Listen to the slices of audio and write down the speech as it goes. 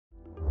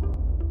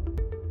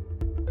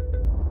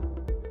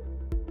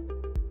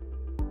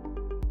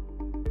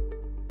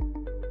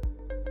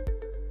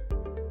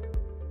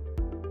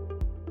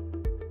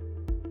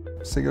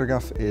Siguler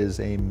Guff is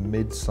a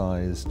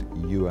mid-sized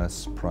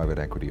US private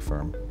equity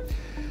firm,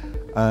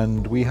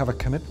 and we have a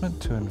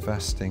commitment to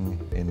investing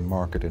in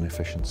market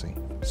inefficiency.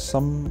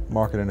 Some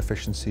market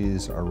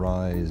inefficiencies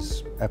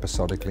arise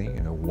episodically,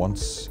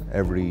 once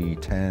every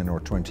 10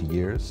 or 20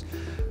 years.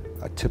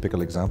 A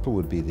typical example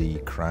would be the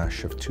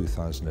crash of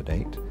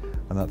 2008,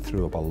 and that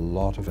threw up a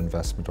lot of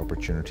investment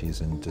opportunities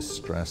in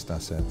distressed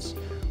assets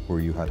where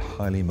you had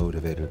highly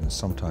motivated and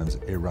sometimes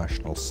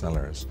irrational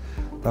sellers.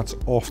 That's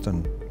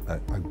often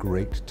a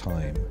great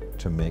time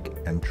to make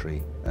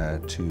entry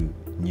to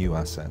new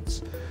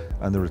assets,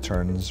 and the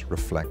returns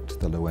reflect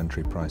the low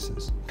entry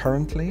prices.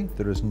 Currently,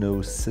 there is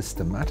no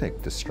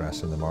systematic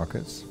distress in the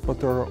markets, but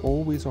there are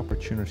always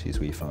opportunities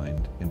we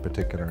find in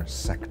particular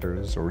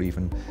sectors or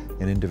even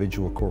in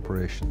individual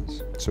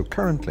corporations. So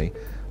currently,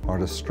 our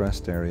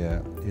distressed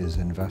area is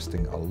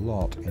investing a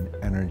lot in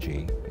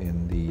energy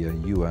in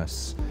the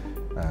US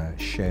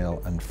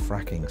shale and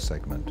fracking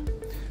segment.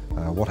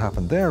 What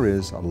happened there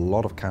is a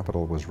lot of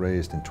capital was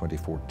raised in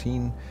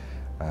 2014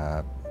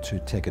 to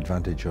take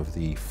advantage of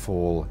the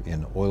fall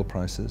in oil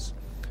prices.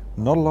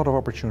 Not a lot of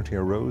opportunity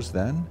arose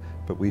then,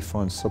 but we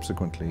found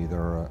subsequently there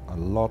are a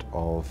lot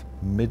of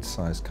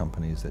mid-sized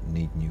companies that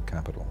need new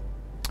capital.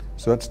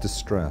 So that's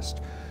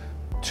distressed.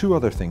 Two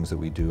other things that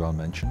we do I'll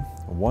mention.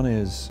 One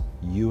is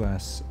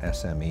US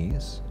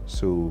SMEs,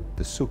 so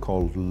the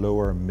so-called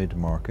lower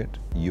mid-market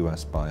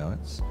US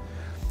buyouts.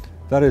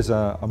 That is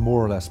a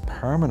more or less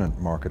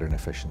permanent market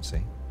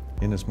inefficiency,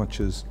 in as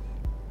much as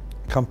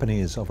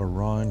companies of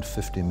around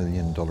 $50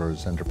 million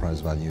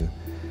enterprise value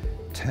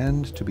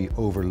tend to be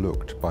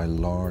overlooked by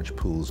large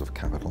pools of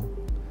capital,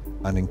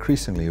 and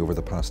increasingly over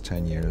the past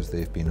 10 years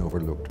they've been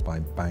overlooked by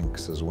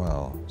banks as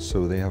well.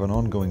 So they have an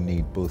ongoing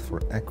need both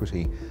for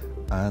equity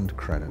and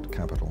credit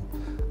capital,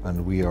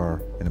 and we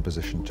are in a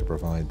position to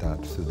provide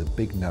that through the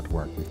big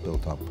network we've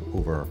built up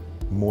over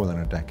more than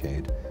a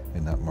decade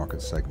in that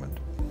market segment.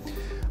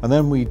 And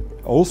then we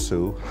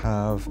also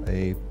have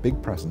a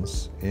big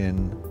presence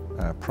in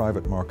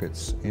private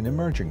markets in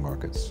emerging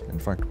markets. In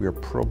fact, we are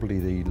probably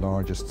the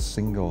largest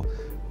single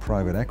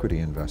private equity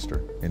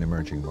investor in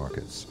emerging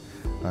markets.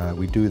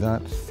 We do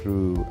that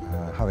through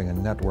having a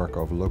network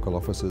of local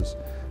offices,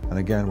 and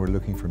again we're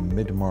looking for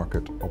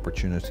mid-market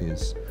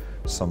opportunities,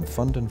 some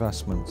fund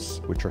investments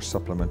which are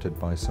supplemented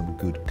by some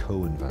good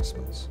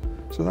co-investments.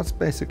 So that's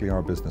basically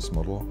our business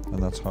model,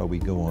 and that's how we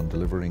go on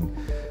delivering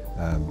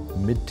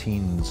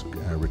mid-teens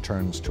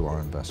returns to our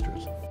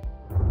investors.